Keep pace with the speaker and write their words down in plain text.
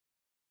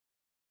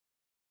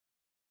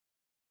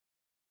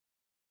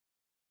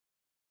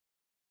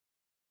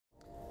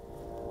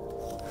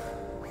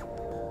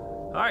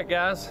Alright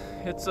guys,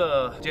 it's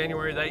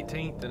January the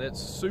 18th and it's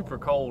super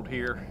cold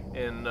here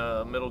in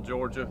middle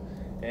Georgia,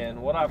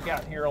 and what I've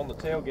got here on the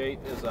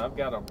tailgate is I've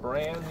got a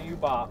brand new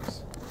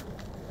box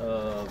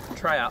of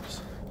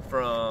traps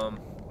from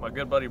my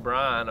good buddy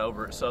Brian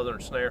over at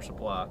Southern Snare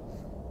Supply.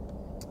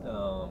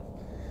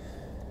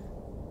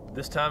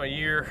 This time of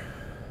year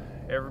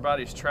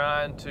everybody's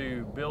trying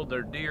to build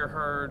their deer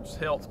herds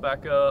health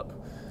back up.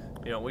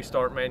 You know, we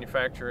start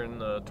manufacturing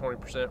the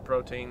 20%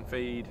 protein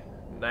feed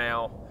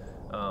now.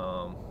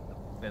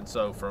 And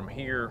so from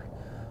here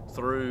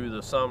through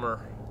the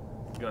summer,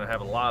 you're going to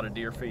have a lot of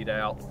deer feed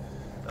out.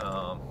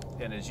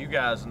 And as you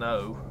guys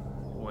know,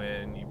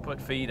 when you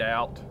put feed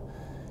out,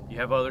 you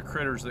have other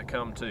critters that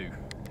come too.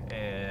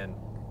 And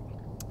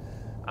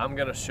I'm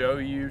going to show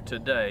you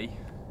today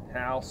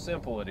how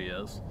simple it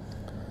is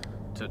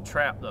to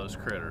trap those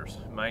critters,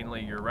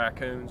 mainly your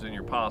raccoons and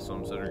your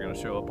possums that are going to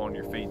show up on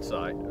your feed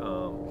site.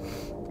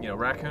 You know,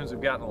 raccoons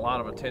have gotten a lot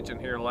of attention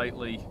here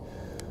lately,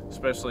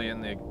 especially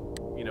in the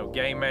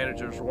game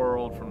managers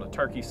world. From the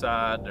turkey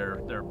side,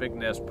 they're a big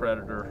nest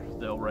predator.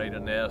 They'll raid a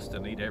nest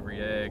and eat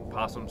every egg.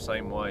 Possums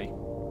same way.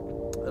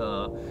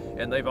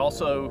 And they've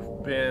also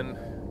been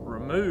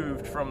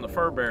removed from the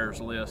fur bearers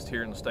list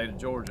here in the state of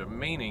Georgia,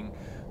 meaning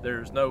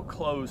there's no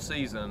closed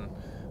season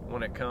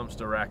when it comes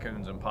to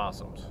raccoons and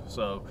possums.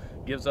 So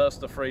it gives us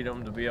the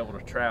freedom to be able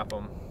to trap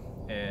them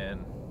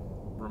and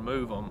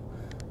remove them,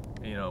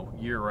 you know,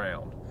 year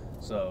round.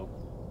 So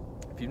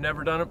if you've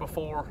never done it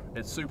before,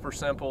 it's super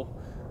simple.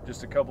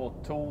 Just a couple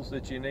of tools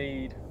that you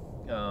need,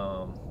 and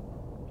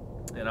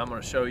I'm going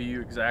to show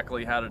you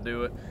exactly how to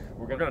do it.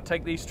 We're going to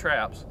take these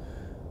traps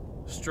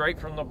straight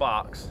from the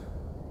box,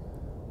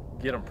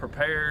 get them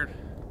prepared,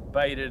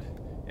 baited,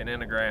 and in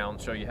the ground,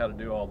 show you how to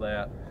do all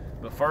that.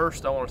 But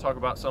first I want to talk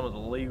about some of the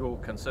legal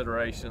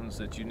considerations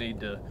that you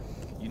need to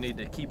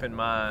keep in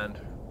mind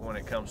when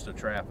it comes to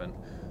trapping.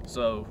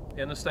 So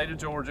in the state of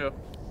Georgia,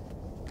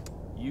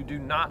 you do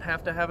not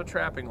have to have a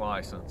trapping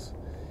license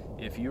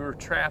if you're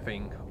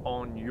trapping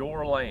on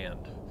your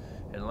land.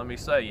 And let me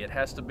say, it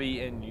has to be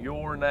in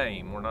your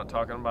name. We're not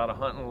talking about a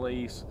hunting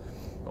lease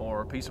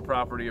or a piece of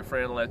property a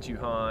friend lets you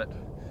hunt.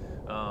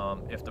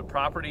 If the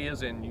property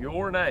is in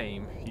your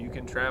name, you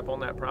can trap on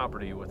that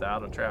property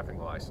without a trapping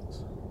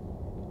license.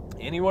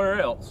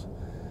 Anywhere else,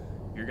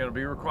 you're going to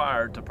be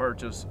required to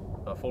purchase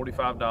a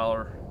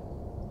 $45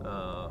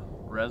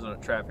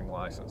 resident trapping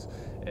license.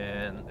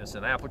 And it's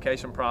an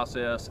application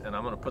process, and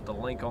I'm going to put the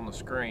link on the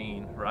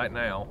screen right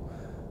now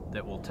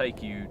that will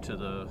take you to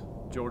the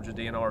Georgia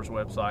DNR's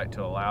website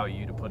to allow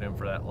you to put in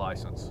for that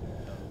license.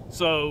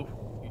 So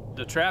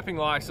the trapping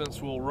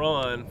license will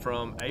run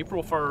from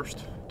April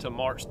 1st to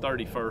March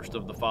 31st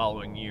of the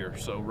following year.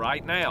 So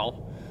right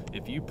now,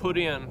 if you put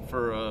in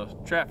for a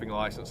trapping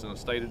license in the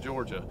state of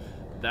Georgia,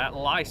 that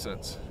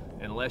license,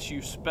 unless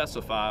you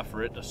specify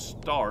for it to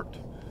start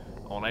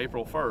on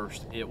April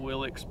 1st, it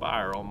will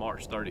expire on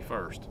March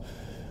 31st.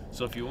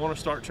 So if you want to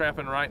start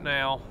trapping right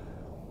now,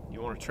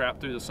 you want to trap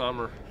through the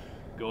summer,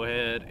 go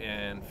ahead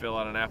and fill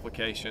out an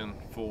application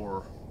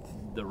for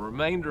the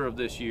remainder of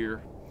this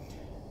year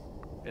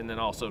and then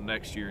also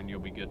next year, and you'll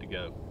be good to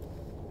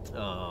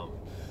go.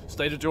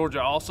 State of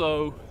Georgia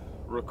also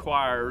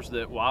requires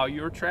that while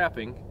you're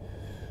trapping,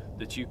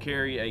 that you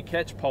carry a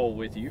catch pole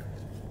with you,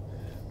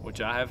 which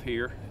I have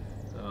here.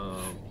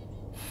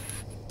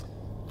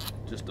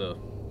 Just a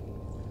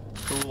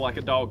tool like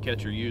a dog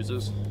catcher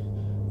uses.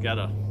 Got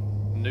a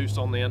noose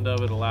on the end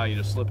of it, allow you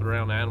to slip it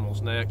around the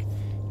animal's neck,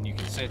 and you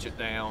can cinch it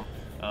down.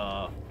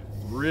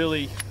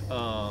 Really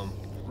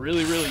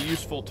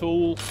useful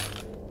tool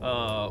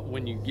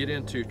when you get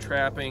into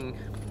trapping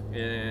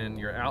and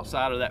you're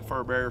outside of that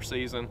fur bearer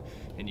season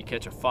and you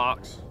catch a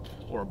fox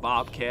or a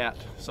bobcat,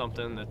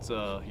 something that's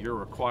you're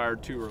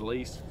required to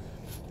release.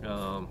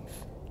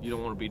 You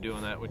don't want to be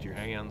doing that with your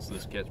hands.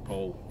 This catch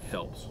pole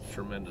helps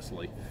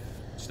tremendously.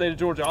 The state of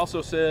Georgia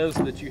also says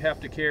that you have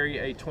to carry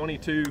a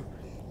 .22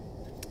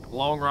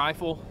 long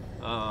rifle,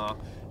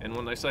 and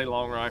when they say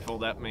long rifle,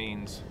 that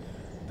means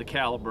the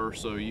caliber.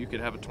 So you could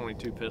have a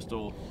 .22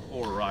 pistol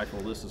or a rifle.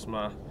 This is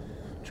my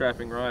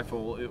trapping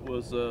rifle. It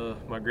was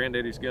my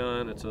granddaddy's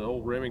gun. It's an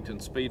old Remington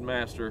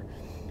Speedmaster,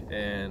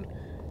 and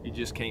you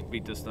just can't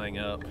beat this thing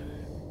up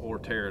or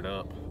tear it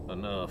up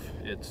enough.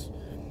 It's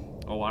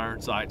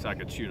iron sights. I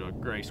could shoot a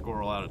gray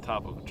squirrel out of the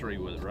top of a tree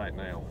with it right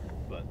now.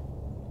 But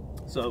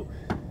so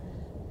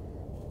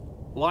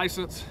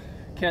license,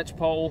 catch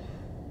pole,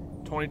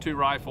 .22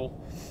 rifle,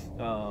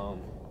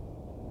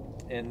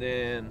 and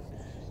then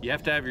you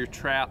have to have your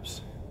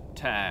traps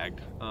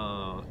tagged.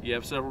 You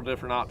have several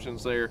different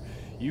options there.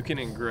 You can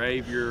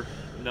engrave your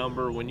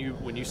number when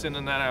you send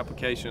in that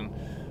application.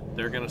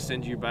 They're going to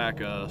send you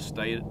back a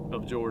state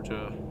of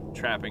Georgia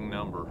trapping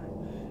number,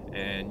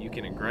 and you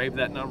can engrave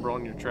that number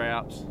on your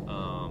traps.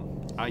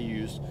 I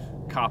use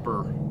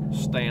copper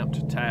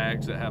stamped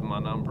tags that have my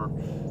number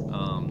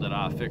that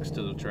I affix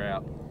to the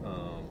trap.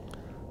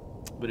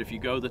 But if you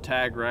go the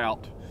tag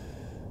route,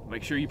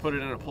 make sure you put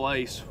it in a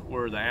place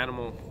where the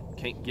animal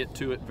can't get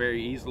to it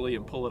very easily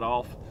and pull it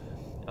off.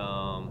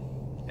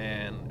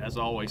 And as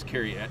always,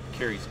 carry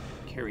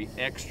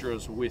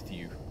extras with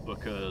you,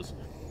 because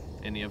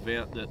in the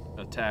event that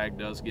a tag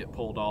does get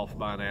pulled off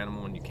by an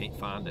animal and you can't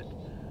find it,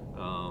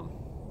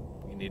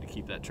 you need to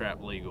keep that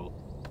trap legal.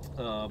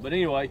 But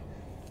anyway,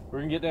 we're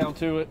gonna get down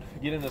to it,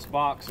 get in this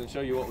box and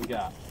show you what we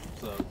got.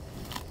 So,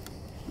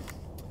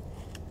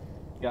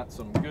 got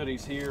some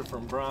goodies here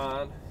from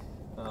Brian.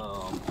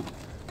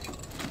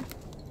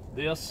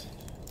 This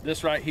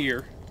right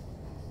here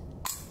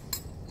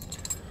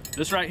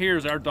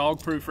is our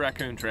dog-proof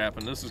raccoon trap,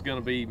 and this is going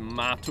to be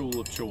my tool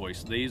of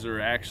choice. These are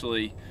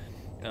actually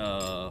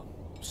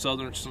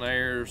Southern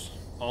Snare's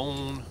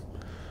own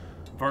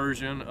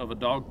version of a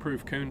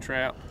dog-proof coon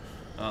trap,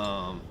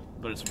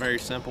 but it's very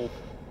simple,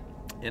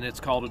 and it's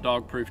called a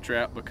dog-proof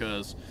trap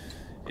because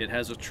it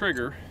has a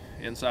trigger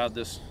inside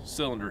this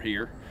cylinder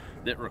here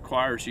that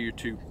requires you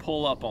to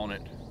pull up on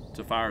it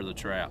to fire the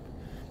trap.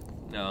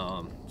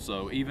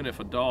 So even if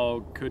a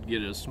dog could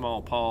get his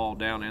small paw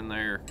down in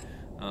there,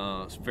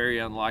 it's very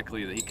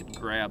unlikely that he could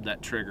grab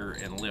that trigger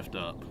and lift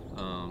up.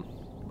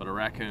 But a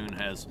raccoon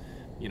has,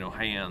 you know,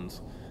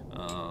 hands.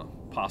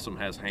 Possum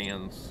has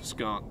hands.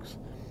 Skunks,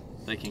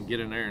 they can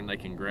get in there and they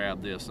can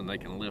grab this and they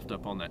can lift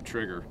up on that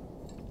trigger,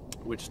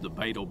 which the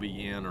bait will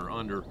be in or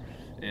under,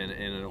 and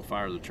it'll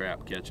fire the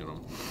trap, catching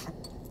them.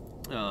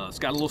 It's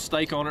got a little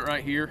stake on it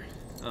right here,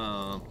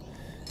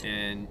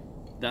 and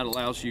that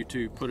allows you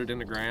to put it in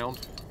the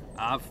ground.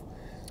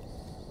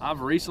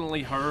 I've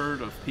recently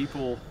heard of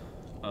people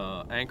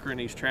anchoring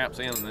these traps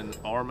in and then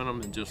arming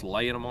them and just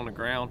laying them on the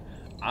ground.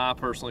 I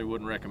personally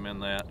wouldn't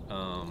recommend that.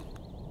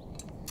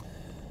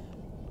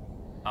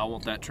 I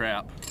want that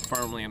trap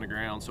firmly in the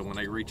ground, so when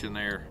they reach in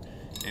there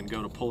and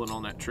go to pulling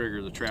on that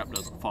trigger, the trap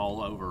doesn't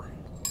fall over,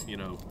 you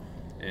know,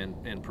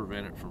 and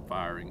prevent it from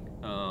firing.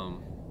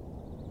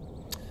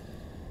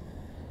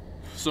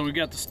 So we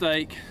got the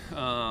stake.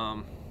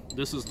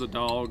 This is the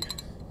dog.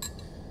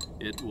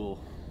 It will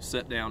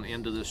set down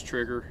into this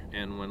trigger,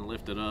 and when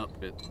lifted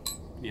up, it,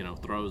 you know,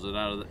 throws it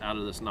out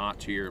of this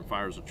notch here and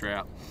fires a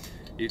trap.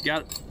 You've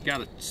got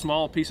a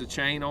small piece of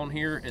chain on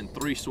here and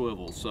 3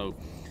 swivels. So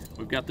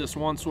we've got this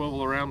one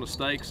swivel around the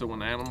stake, so when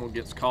the animal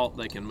gets caught,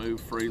 they can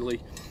move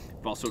freely.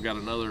 We've also got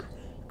another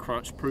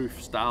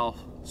crunch-proof style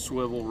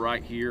swivel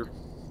right here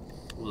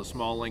with a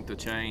small length of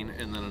chain,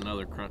 and then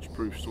another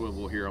crunch-proof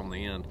swivel here on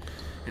the end.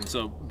 And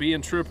so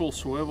being triple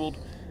swiveled,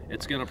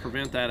 it's going to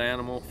prevent that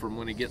animal from,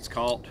 when he gets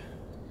caught,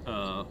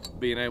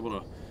 being able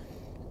to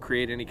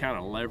create any kind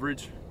of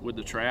leverage with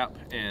the trap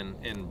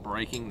and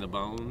breaking the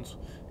bones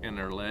in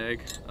their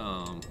leg.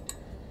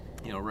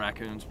 You know,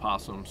 raccoons,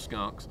 possums,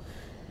 skunks,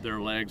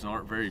 their legs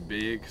aren't very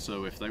big,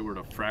 so if they were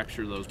to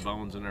fracture those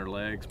bones in their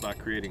legs by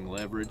creating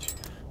leverage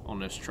on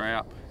this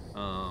trap,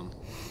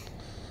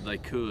 they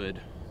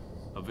could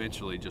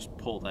eventually just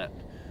pull that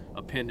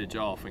appendage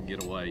off and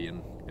get away,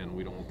 and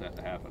we don't want that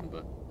to happen.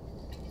 But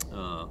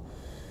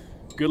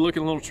good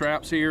looking little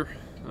traps here,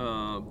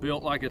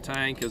 built like a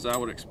tank, as I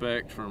would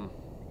expect from,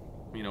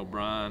 you know,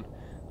 Brian.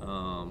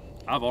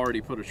 I've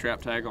already put a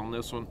trap tag on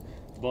this one,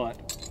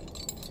 but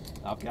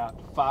I've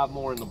got 5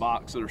 more in the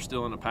box that are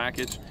still in the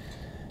package.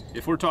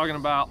 If we're talking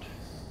about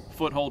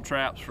foothold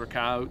traps for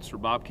coyotes or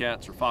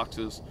bobcats or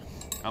foxes,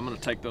 I'm going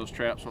to take those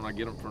traps when I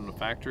get them from the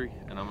factory,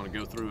 and I'm going to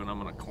go through and I'm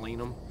going to clean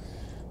them,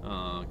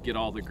 get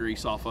all the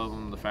grease off of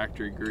them, the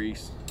factory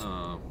grease,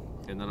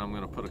 and then I'm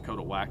going to put a coat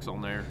of wax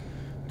on there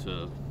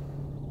to,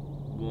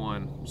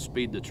 1,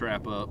 speed the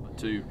trap up,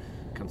 2,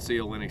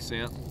 conceal any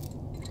scent.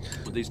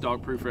 With these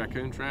dog-proof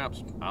raccoon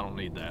traps, I don't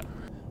need that.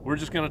 We're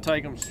just going to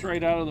take them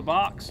straight out of the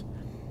box.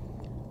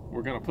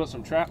 We're going to put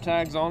some trap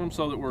tags on them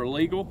so that we're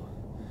legal.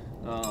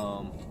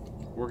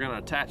 We're going to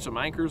attach some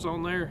anchors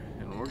on there,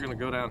 and we're going to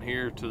go down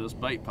here to this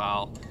bait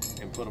pile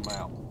and put them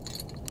out.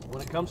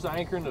 When it comes to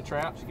anchoring the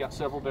traps, you got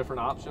several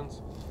different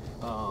options.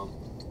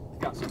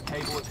 Got some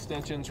cable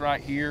extensions right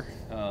here.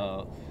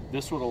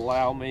 This would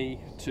allow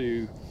me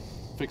to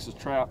fix the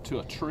trap to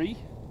a tree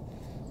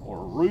or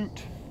a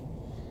root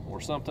or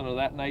something of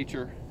that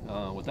nature,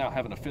 without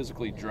having to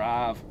physically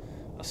drive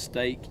a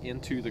stake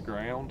into the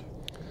ground.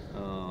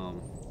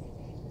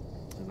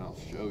 And I'll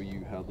show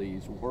you how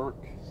these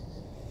work.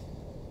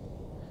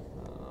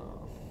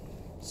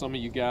 Some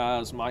of you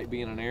guys might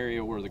be in an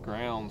area where the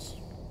ground's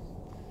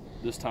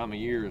this time of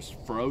year is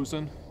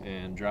frozen,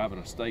 and driving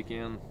a stake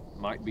in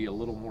might be a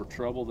little more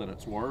trouble than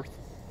it's worth.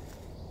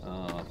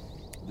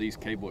 These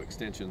cable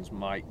extensions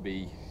might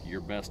be your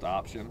best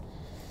option.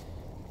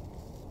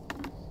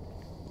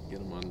 Get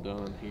them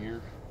undone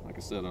here. Like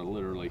I said, I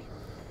literally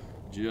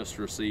just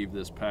received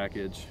this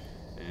package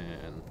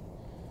and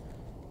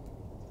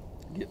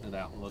getting it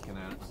out and looking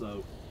at it.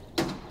 So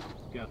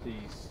got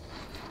these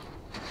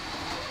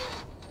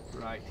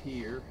right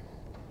here.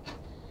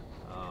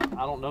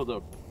 I don't know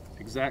the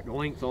exact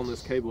length on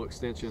this cable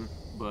extension,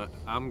 but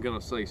I'm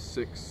gonna say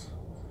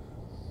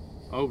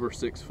over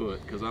 6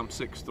 foot, because I'm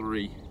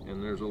 6'3",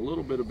 and there's a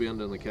little bit of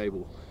bend in the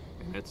cable,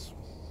 and it's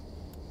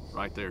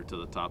right there to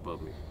the top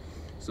of me.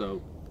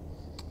 So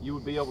you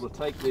would be able to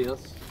take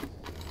this,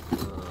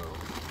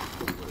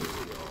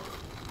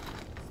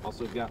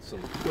 Also got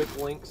some quick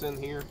links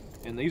in here,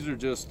 and these are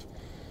just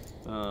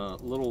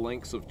little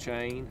links of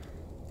chain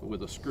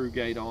with a screw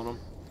gate on them.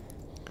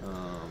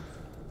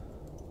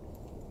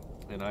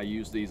 And I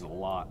use these a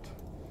lot,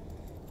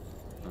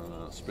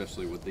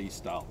 especially with these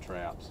style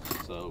traps.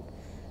 So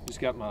just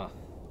got my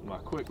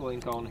quick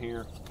link on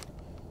here.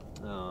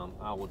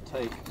 I would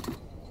take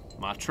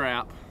my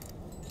trap,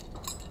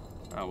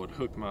 I would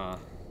hook my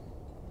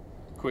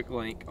quick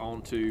link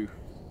onto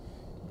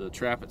the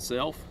trap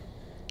itself,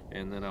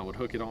 and then I would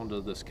hook it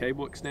onto this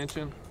cable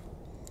extension,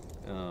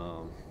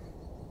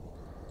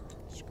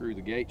 screw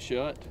the gate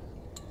shut,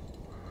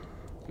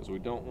 because we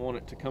don't want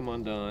it to come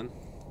undone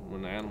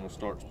when the animal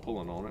starts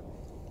pulling on it.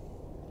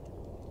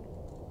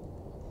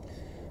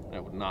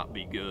 That would not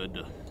be good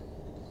to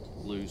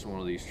lose one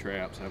of these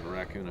traps, have a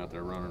raccoon out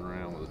there running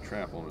around with a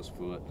trap on his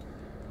foot.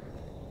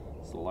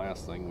 It's the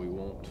last thing we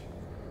want.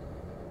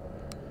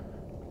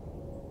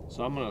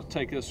 So I'm going to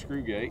take this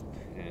screw gate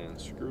and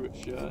screw it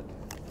shut,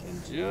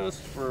 and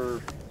just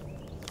for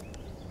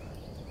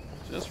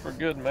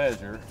good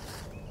measure,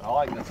 I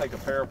like to take a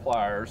pair of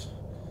pliers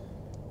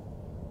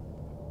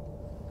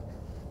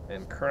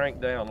and crank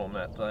down on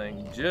that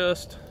thing,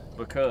 just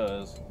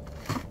because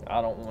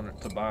I don't want it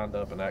to bind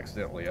up and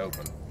accidentally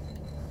open.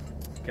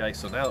 Okay,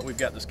 so now that we've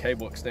got this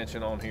cable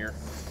extension on here,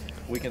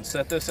 we can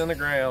set this in the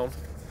ground,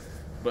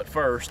 but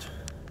first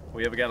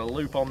we have got a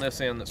loop on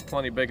this end that's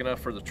plenty big enough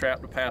for the trap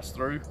to pass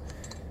through,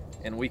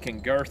 and we can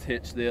girth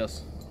hitch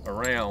this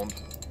around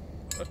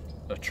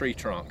a tree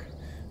trunk,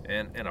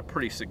 and a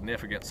pretty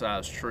significant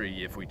sized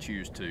tree if we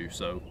choose to.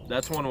 So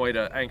that's one way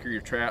to anchor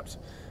your traps,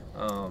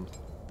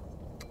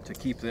 to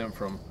keep them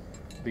from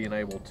being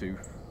able to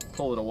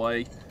pull it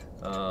away.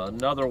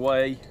 Another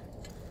way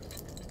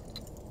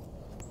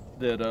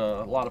that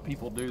a lot of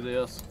people do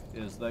this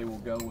is they will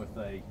go with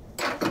a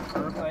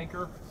earth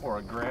anchor or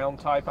a ground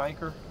type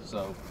anchor.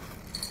 So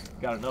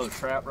got another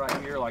trap right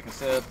here. Like I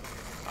said,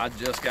 I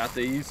just got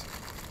these,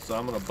 so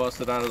I'm going to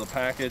bust it out of the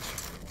package,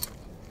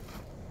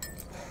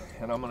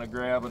 and I'm going to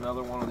grab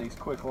another one of these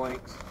quick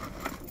links.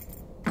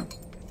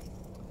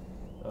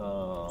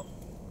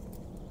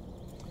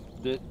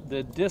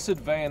 The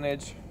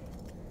disadvantage,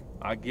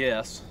 I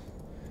guess,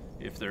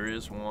 if there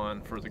is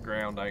one for the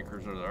ground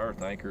anchors or the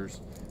earth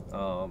anchors,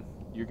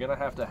 you're going to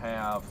have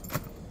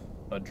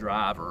a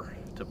driver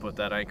to put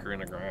that anchor in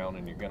the ground,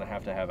 and you're going to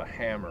have a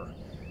hammer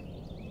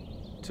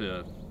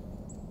to,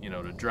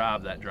 to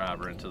drive that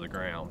driver into the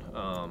ground.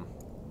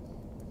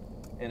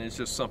 And it's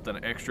just something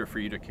extra for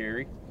you to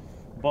carry.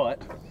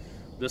 But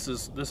this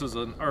is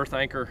an earth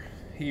anchor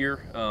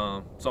here.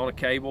 It's on a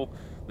cable.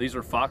 These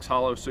are Fox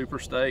Hollow Super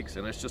Stakes,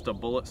 and it's just a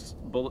bullet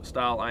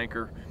style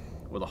anchor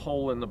with a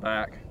hole in the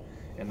back,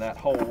 and that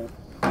hole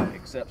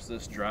accepts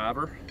this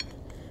driver,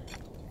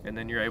 and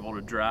then you're able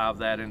to drive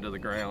that into the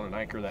ground and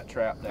anchor that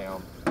trap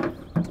down.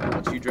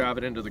 Once you drive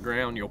it into the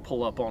ground, you'll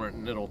pull up on it,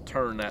 and it'll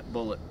turn that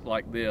bullet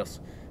like this,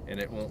 and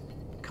it won't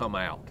come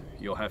out.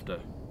 You'll have to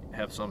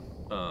have some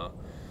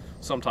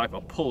type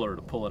of puller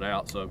to pull it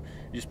out. So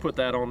you just put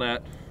that on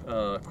that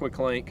quick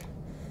link,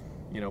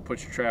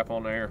 put your trap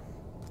on there,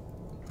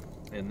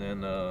 and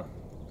then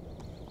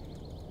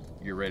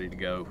you're ready to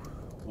go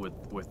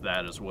with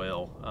that as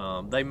well.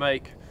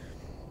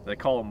 They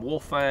call them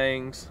wolf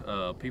fangs.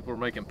 People are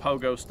making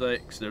pogo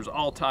stakes. There's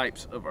all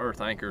types of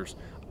earth anchors.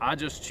 I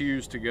just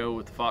choose to go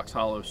with the Fox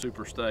Hollow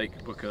Super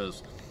Stake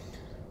because,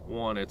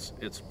 one, it's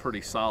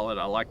pretty solid.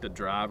 I like the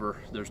driver.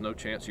 There's no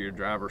chance of your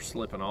driver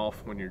slipping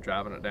off when you're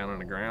driving it down on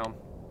the ground.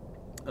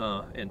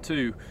 And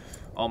two,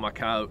 all my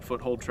coyote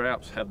foothold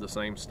traps have the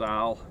same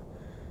style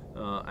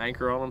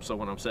anchor on them. So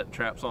when I'm setting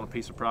traps on a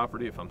piece of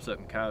property, if I'm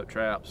setting coyote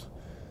traps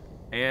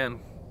and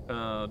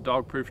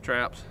dog-proof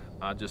traps,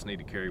 I just need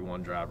to carry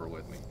one driver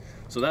with me.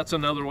 So that's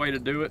another way to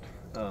do it.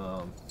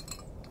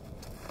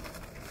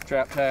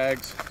 Trap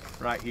tags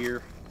right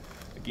here.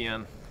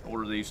 Again,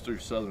 order these through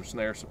Southern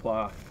Snare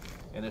Supply,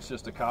 and it's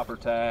just a copper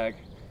tag,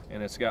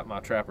 and it's got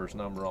my trapper's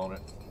number on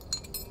it.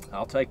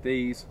 I'll take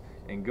these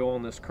and go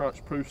on this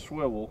crunch-proof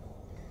swivel,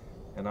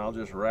 and I'll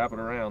just wrap it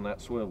around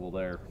that swivel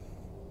there.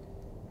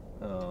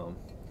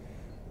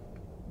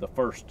 The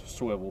first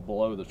swivel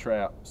below the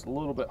trap. It's a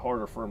little bit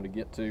harder for them to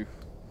get to.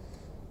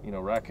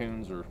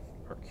 Raccoons are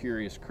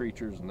curious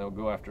creatures, and they'll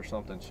go after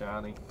something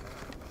shiny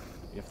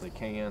if they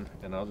can,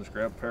 and I'll just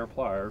grab a pair of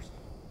pliers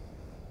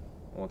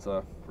once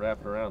I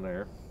wrap it around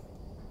there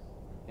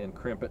and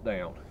crimp it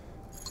down.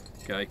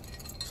 Okay,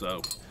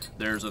 so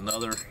there's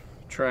another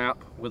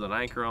trap with an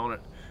anchor on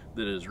it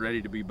that is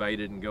ready to be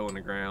baited and go in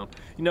the ground.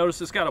 You notice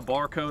it's got a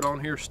barcode on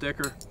here,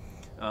 sticker,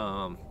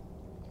 and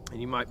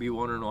you might be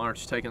wondering, why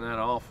aren't you taking that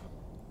off?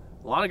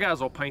 A lot of guys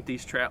will paint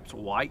these traps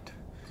white,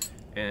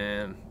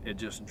 and it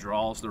just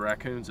draws the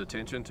raccoon's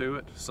attention to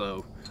it.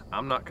 So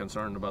I'm not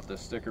concerned about this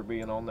sticker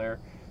being on there.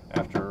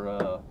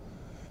 After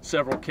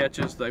several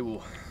catches, they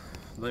will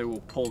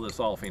pull this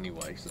off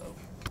anyway. So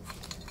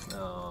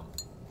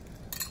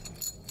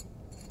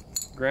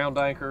ground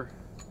anchor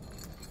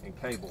and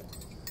cable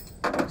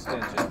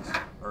extensions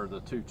are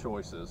the two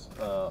choices.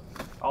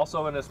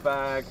 Also in this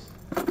bag,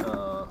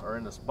 or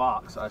in this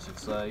box, I should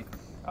say,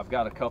 I've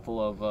got a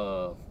couple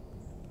of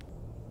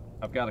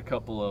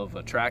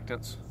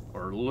attractants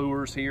or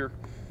lures here.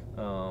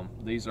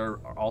 These are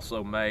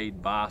also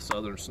made by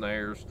Southern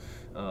Snares.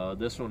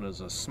 This one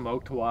is a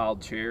smoked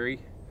wild cherry,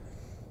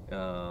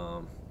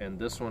 and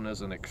this one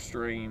is an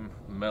extreme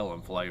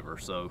melon flavor.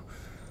 So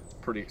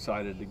pretty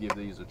excited to give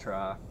these a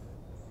try.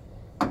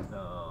 And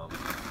then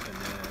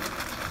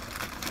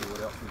see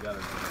what else we got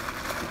in here.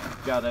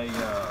 Got a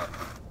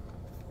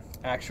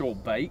actual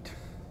bait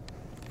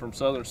from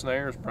Southern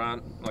Snares.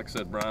 Brian, like I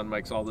said, Brian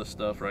makes all this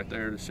stuff right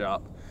there at the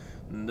shop.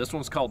 And this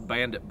one's called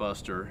Bandit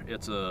Buster.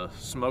 It's a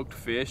smoked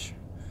fish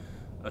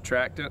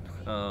attractant.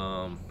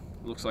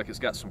 Looks like it's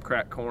got some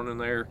cracked corn in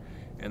there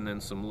and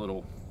then some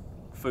little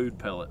food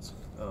pellets.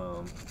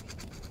 So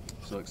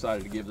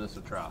excited to give this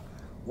a try.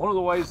 One of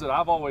the ways that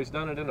I've always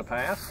done it in the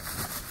past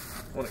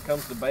when it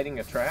comes to baiting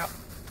a trap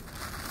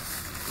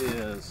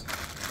is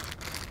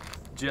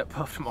jet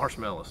puffed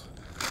marshmallows.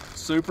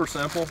 Super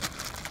simple.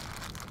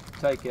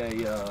 Take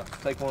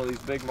one of these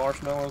big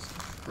marshmallows.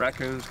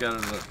 Raccoon's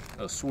got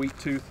a sweet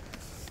tooth,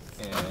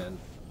 and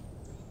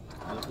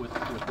with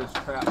this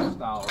trap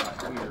style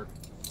right here,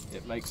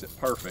 it makes it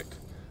perfect.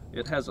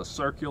 It has a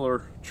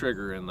circular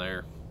trigger in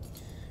there,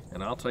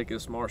 and I'll take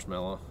this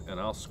marshmallow and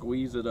I'll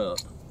squeeze it up,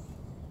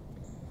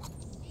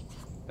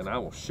 and I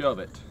will shove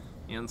it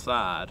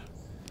inside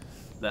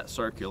that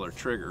circular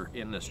trigger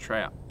in this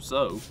trap.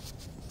 So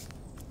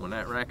when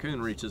that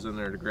raccoon reaches in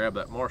there to grab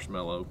that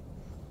marshmallow,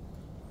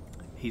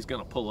 he's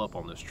gonna pull up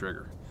on this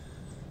trigger,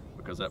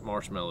 because that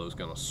marshmallow is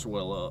going to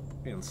swell up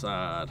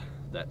inside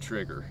that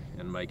trigger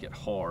and make it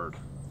hard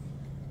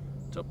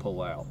to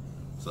pull out.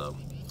 So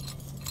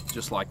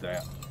just like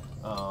that.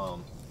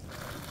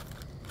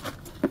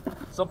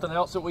 Something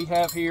else that we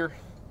have here,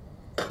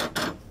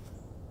 a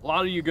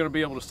lot of you are going to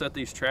be able to set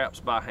these traps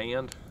by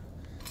hand,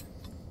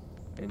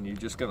 and you're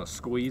just going to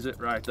squeeze it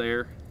right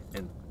there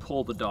and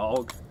pull the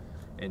dog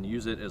and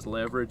use it as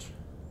leverage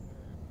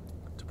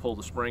to pull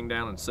the spring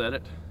down and set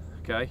it,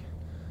 okay?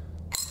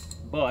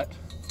 But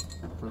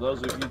for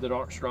those of you that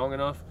aren't strong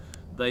enough,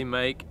 they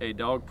make a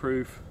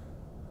dog-proof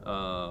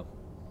trap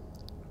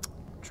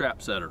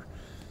setter.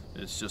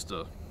 It's just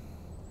a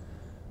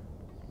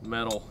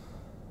metal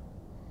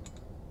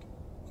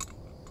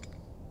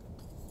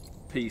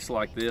piece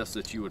like this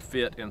that you would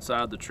fit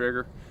inside the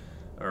trigger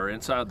or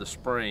inside the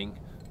spring.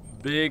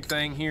 Big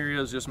thing here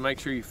is just make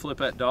sure you flip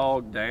that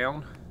dog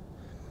down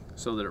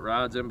so that it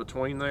rides in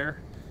between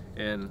there,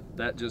 and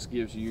that just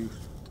gives you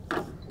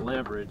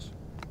leverage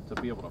to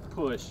be able to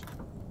push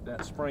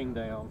that spring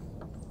down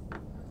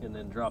and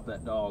then drop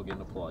that dog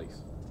into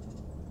place,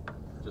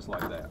 just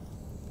like that.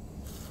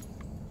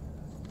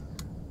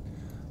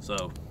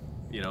 So,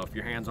 you know, if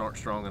your hands aren't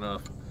strong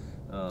enough,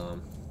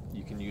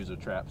 you can use a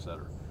trap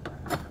setter.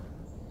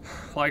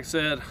 Like I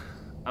said,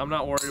 I'm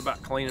not worried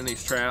about cleaning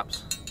these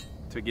traps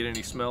to get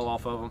any smell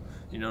off of them.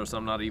 You notice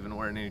I'm not even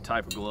wearing any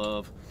type of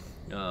glove,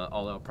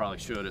 although I probably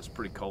should. It's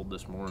pretty cold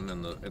this morning,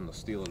 and the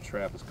steel of the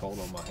trap is cold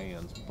on my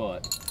hands.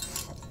 But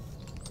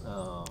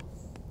I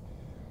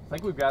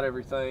think we've got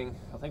everything.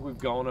 I think we've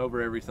gone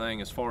over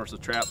everything as far as the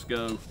traps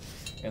go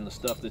and the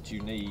stuff that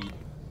you need.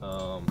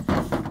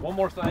 One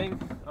more thing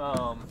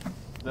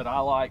that I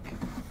like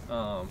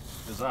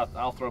is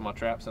I'll throw my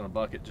traps in a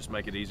bucket, just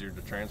make it easier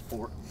to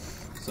transport.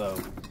 So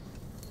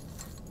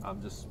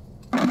I'm just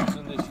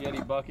using this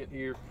Yeti bucket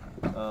here.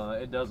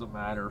 It doesn't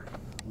matter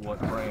what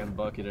brand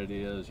bucket it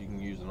is. You can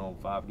use an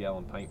old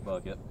 5-gallon paint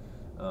bucket.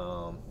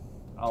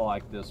 I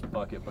like this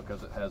bucket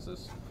because it has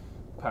this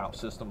pouch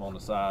system on the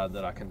side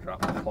that I can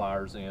drop my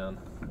pliers in,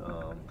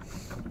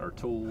 or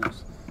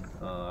tools.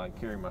 I can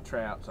carry my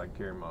traps, I can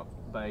carry my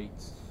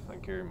baits, I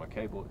can carry my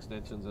cable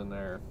extensions in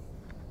there,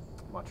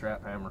 my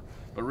trap hammer,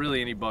 but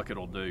really any bucket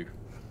will do.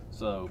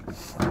 So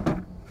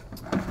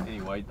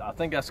anyway, I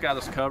think that's got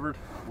us covered.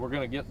 We're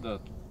gonna get the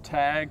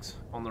tags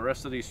on the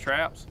rest of these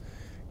traps,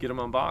 get them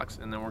unboxed,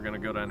 and then we're gonna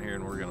go down here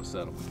and we're gonna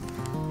set them.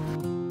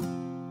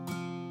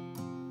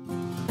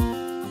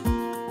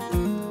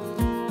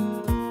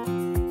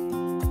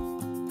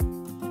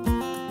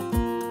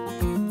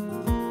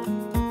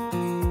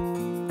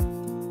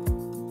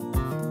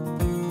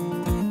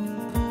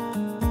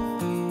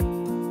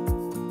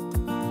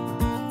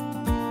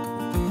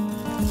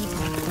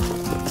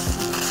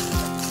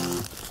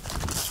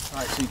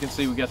 So you can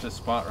see we got this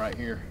spot right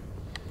here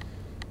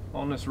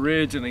on this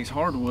ridge and these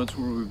hardwoods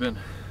where we've been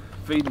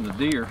feeding the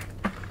deer.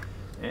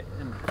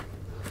 And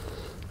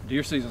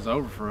deer season's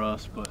over for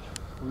us, but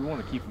we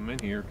want to keep them in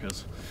here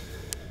because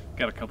we've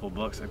got a couple of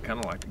bucks that kind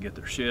of like to get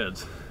their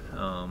sheds.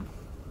 But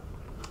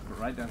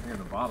right down here at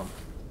the bottom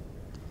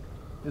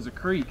is a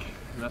creek,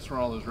 and that's where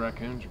all those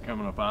raccoons are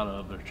coming up out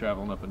of. They're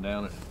traveling up and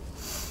down it.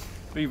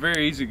 It'd be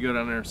very easy to go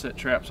down there and set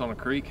traps on a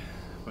creek,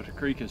 but the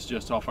creek is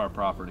just off our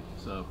property.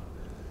 So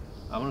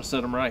I'm gonna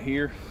set them right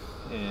here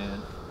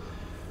and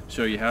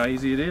show you how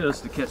easy it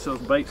is to catch those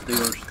bait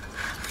stealers.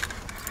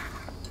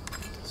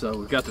 So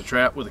we've got the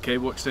trap with a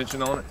cable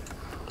extension on it,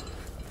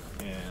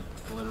 and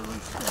literally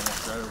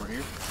that's right over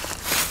here.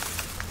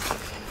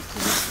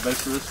 So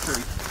base of this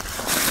tree.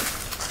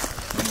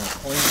 I'm going to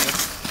clean this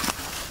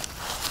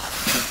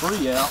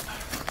debris out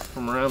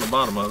from around the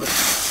bottom of it.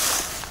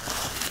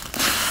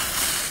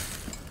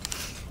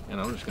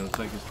 And I'm just going to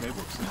take this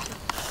cable extension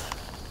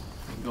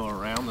and go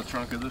around the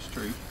trunk of this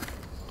tree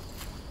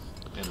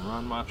and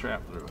run my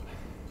trap through it.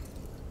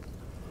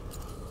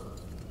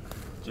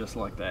 Just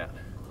like that.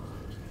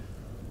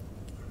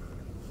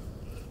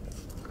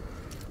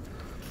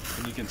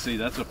 And you can see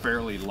that's a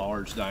fairly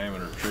large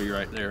diameter tree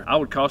right there. I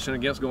would caution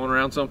against going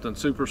around something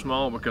super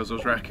small because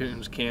those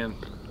raccoons can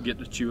get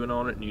to chewing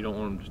on it and you don't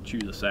want them to chew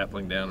the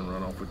sapling down and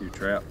run off with your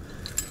trap.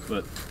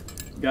 But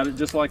got it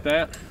just like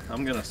that.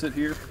 I'm gonna sit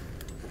here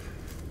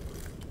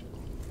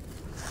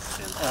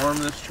and arm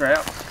this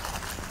trap.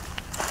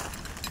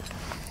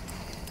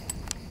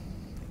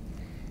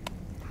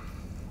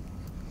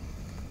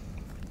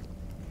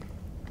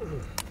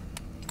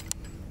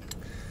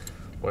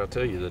 Well, I'll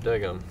tell you, the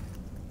daggum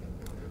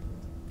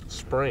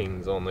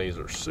springs on these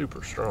are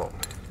super strong.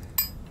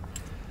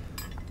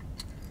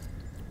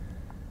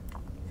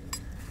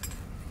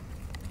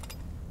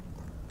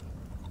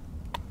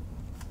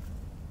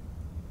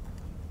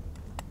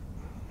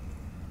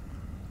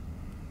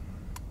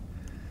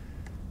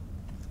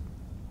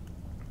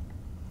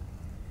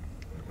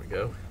 There we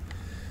go.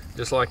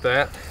 Just like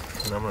that.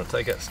 And I'm going to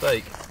take that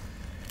stake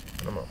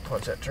and I'm going to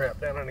punch that trap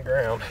down in the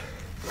ground.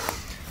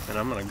 And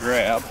I'm going to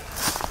grab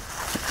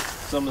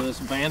some of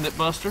this bandit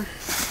buster.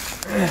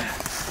 That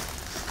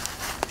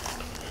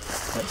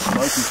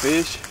smoky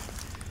fish,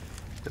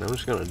 and I'm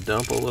just going to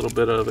dump a little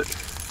bit of it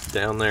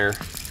down there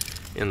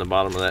in the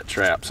bottom of that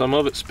trap. Some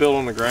of it spilled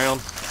on the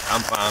ground. I'm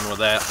fine with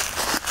that.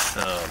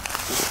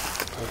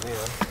 And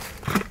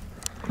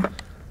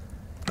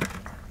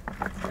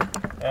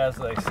then, as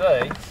they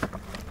say,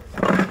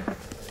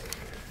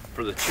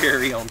 for the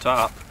cherry on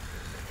top,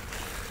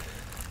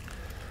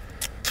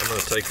 I'm going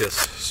to take this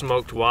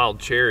smoked wild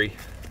cherry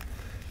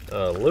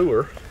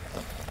lure.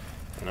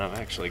 And I've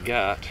actually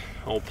got an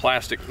old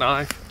plastic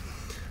knife.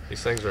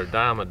 These things are a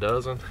dime a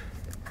dozen.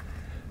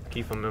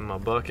 Keep them in my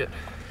bucket.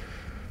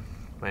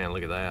 Man,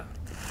 look at that.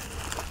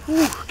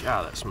 Whew,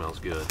 God, that smells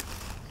good.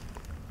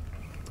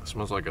 It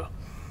smells like a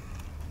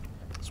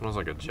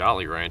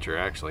Jolly Rancher,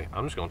 actually.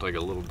 I'm just gonna take a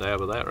little dab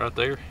of that right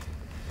there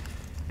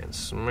and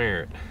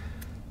smear it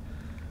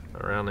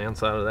around the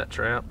inside of that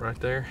trap right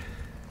there.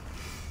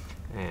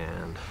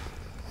 And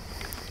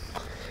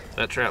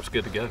that trap's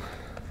good to go.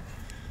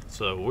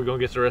 So we're gonna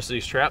get the rest of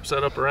these traps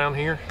set up around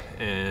here,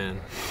 and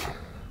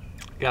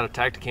got a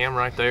Tacticam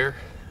right there,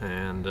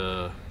 and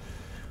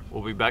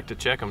we'll be back to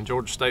check them.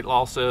 Georgia state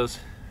law says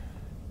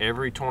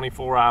every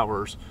 24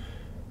 hours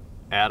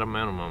at a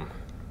minimum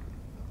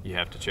you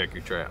have to check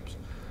your traps.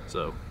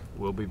 So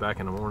we'll be back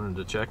in the morning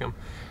to check them,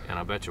 and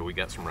I bet you we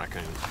got some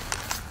raccoons.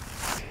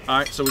 All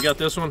right, so we got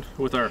this one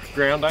with our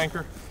ground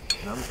anchor,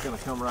 and I'm just gonna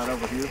come right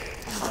over here on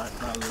the back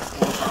side of this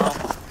corn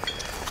pile.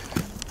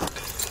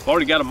 I've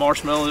already got a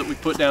marshmallow that we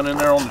put down in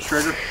there on the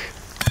trigger.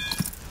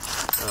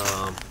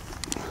 I'm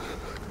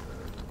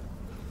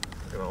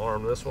gonna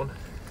arm this one.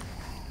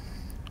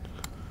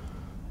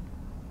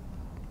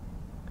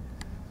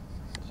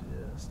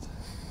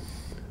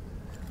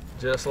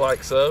 Just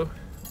like so.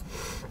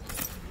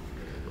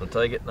 I'm gonna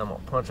take it and I'm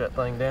gonna punch that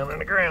thing down in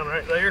the ground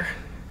right there.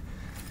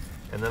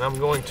 And then I'm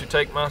going to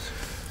take my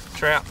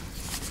trap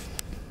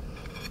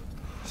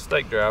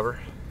stake driver,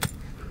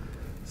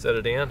 set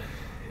it in,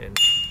 and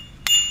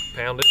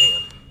pound it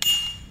in.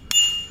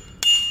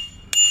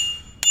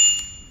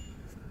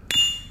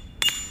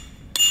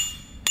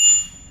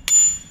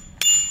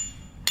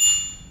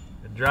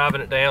 And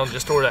driving it down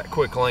just toward that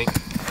quick link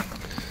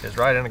is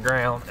right in the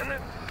ground, and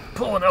then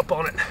pulling up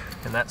on it,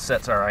 and that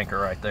sets our anchor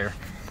right there.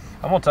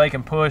 I'm gonna take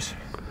and push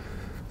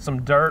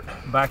some dirt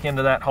back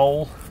into that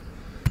hole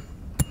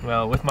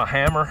with my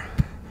hammer.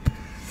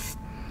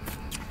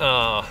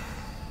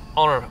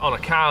 On a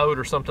coyote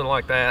or something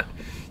like that,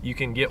 you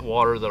can get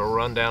water that'll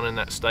run down in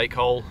that stake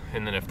hole,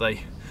 and then if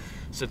they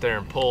sit there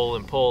and pull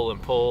and pull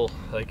and pull,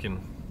 they can,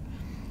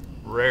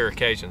 rare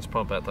occasions,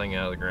 pump that thing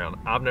out of the ground.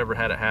 I've never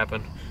had it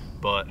happen,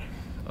 but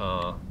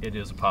it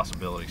is a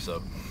possibility.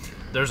 So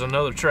there's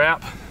another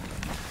trap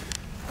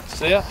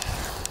set.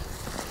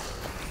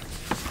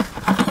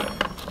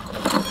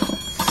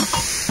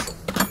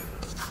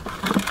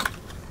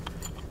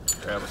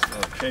 Grab a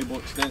cable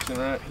extension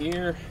right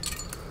here.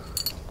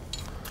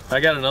 I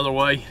got another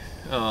way,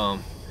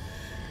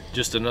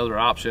 just another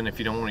option. If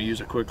you don't want to use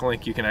a quick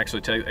link, you can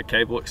actually take a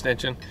cable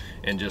extension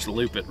and just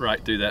loop it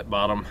right through that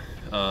bottom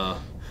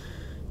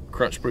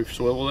crunch proof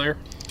swivel there.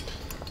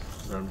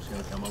 So I'm just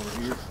going to come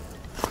over here.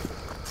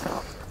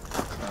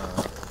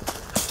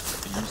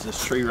 Use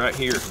this tree right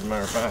here, as a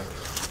matter of fact.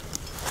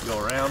 Go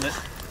around it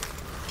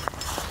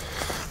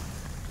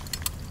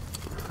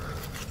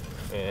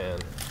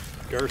and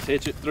girth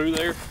hitch it through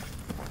there.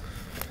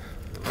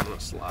 I'm going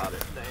to slide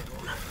it down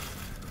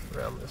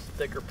around this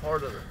thicker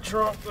part of the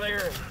trunk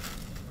there and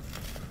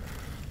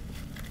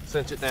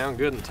cinch it down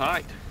good and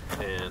tight.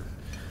 And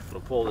I'm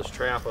going to pull this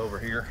trap over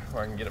here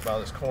where I can get it by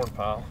this corn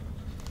pile.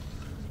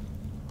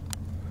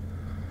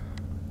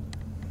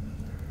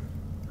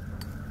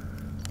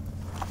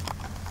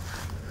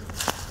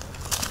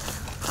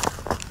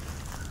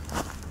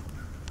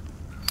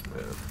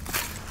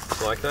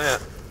 like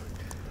that.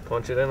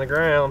 Punch it in the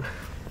ground.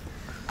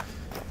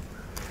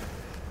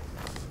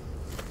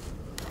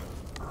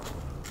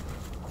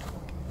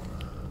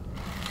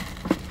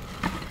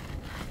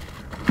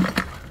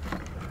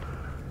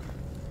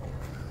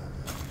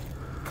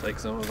 Take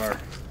some of our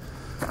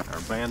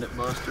bandit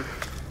buster.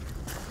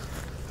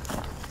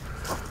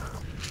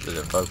 Did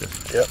it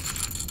focus? Yep.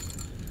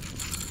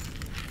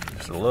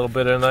 Just a little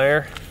bit in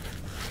there,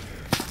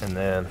 and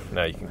then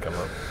now you can come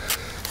up.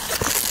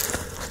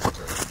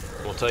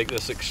 We'll take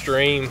this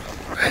extreme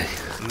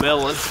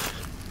melon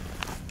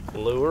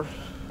lure,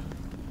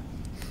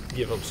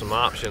 give them some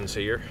options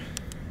here,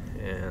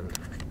 and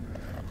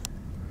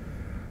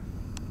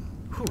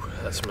whew,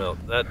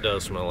 that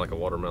does smell like a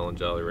watermelon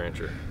Jolly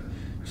Rancher.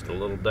 Just a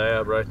little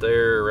dab right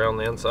there around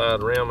the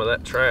inside rim of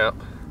that trap.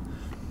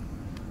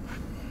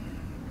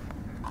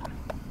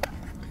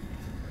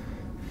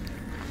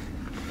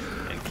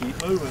 And keep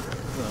moving.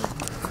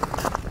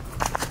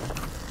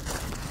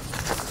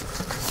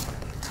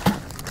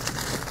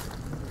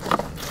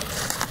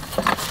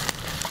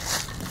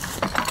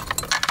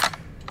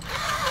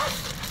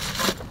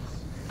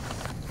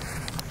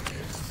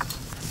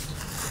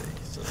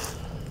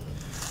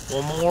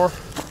 One more,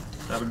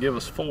 that'll give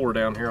us 4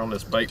 down here on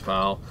this bait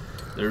pile.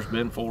 There's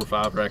been 4 or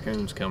 5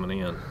 raccoons coming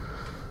in.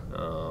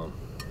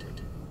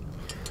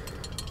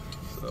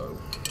 So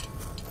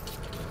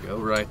go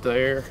right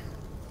there,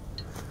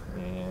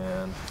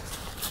 and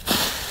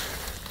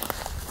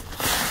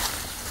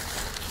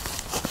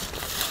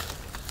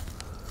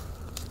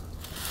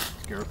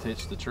go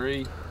hitch the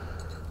tree,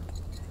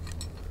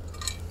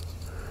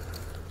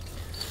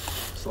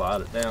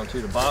 slide it down to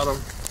the bottom,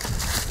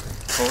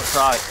 pull it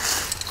tight.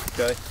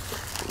 Okay.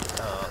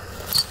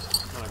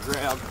 I'm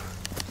gonna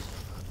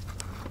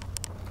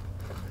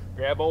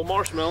grab old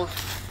marshmallow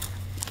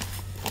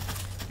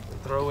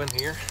and throw in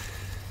here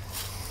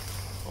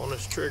on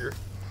this trigger.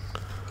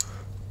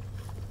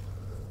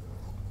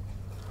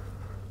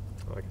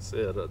 Like I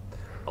said,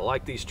 I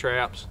like these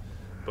traps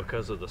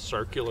because of the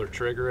circular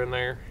trigger in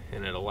there,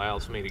 and it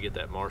allows me to get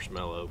that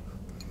marshmallow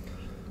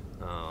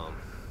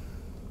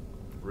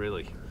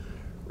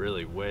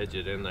really wedge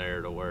it in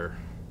there to where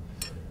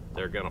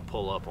they're gonna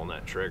pull up on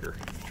that trigger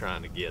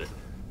trying to get it.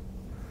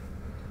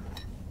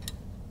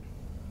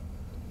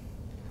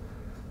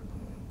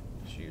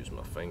 Just use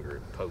my finger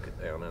and poke it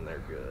down in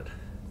there good.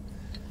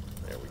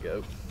 There we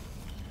go.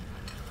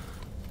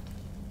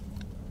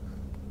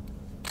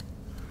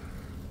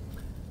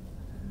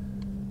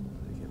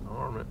 You can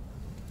arm it.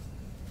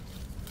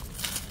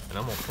 And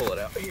I'm gonna pull it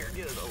out here and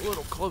get it a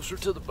little closer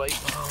to the bait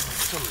pile with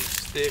some of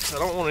these sticks. I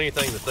don't want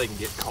anything that they can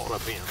get caught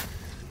up in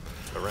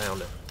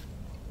around it.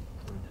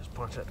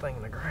 Punch that thing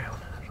in the ground.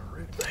 There's a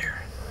root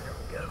there. There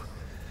we go.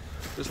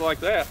 Just like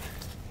that.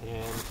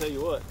 And I'll tell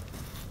you what.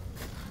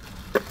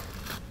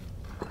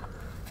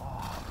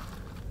 Oh.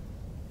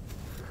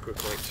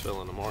 Quick links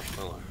filling the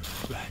marshmallow.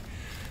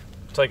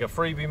 Take a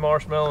freebie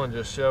marshmallow and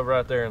just shove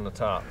right there in the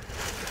top.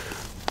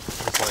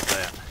 Just like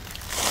that.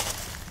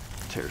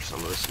 Tear some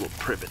of this little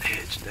privet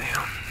hedge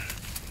down.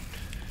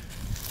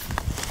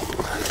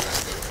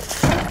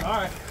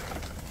 Alright.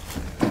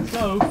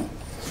 So,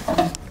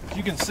 as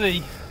you can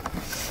see,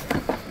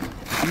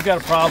 you got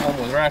a problem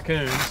with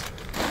raccoons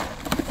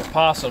or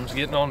possums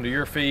getting onto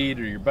your feed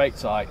or your bait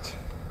sites.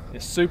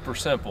 It's super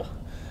simple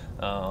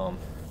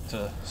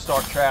to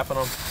start trapping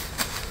them.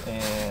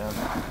 And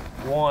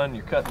one,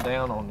 you're cutting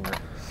down on your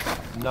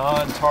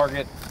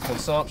non-target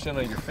consumption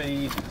of your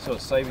feed, so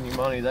it's saving you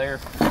money there.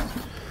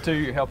 2,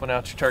 you're helping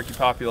out your turkey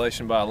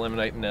population by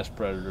eliminating nest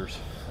predators.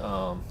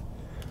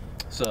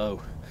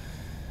 So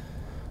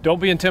don't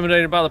be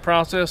intimidated by the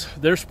process.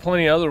 There's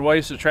plenty of other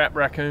ways to trap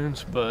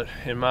raccoons, but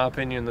in my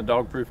opinion, the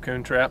dog-proof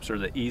coon traps are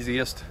the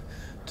easiest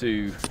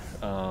to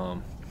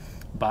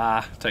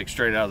buy, take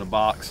straight out of the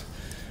box,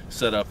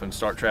 set up and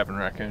start trapping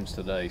raccoons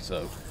today.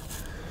 So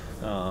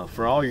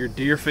for all your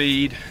deer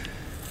feed,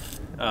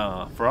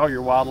 for all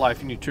your wildlife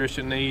and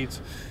nutrition needs,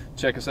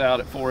 check us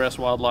out at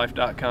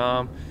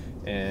 4swildlife.com.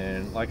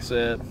 And like I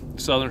said,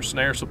 Southern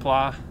Snare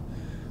Supply,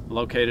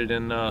 located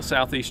in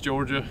Southeast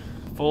Georgia,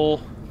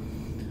 full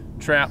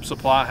trap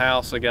supply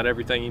house. They got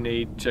everything you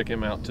need. Check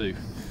him out too.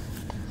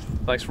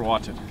 Thanks for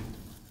watching.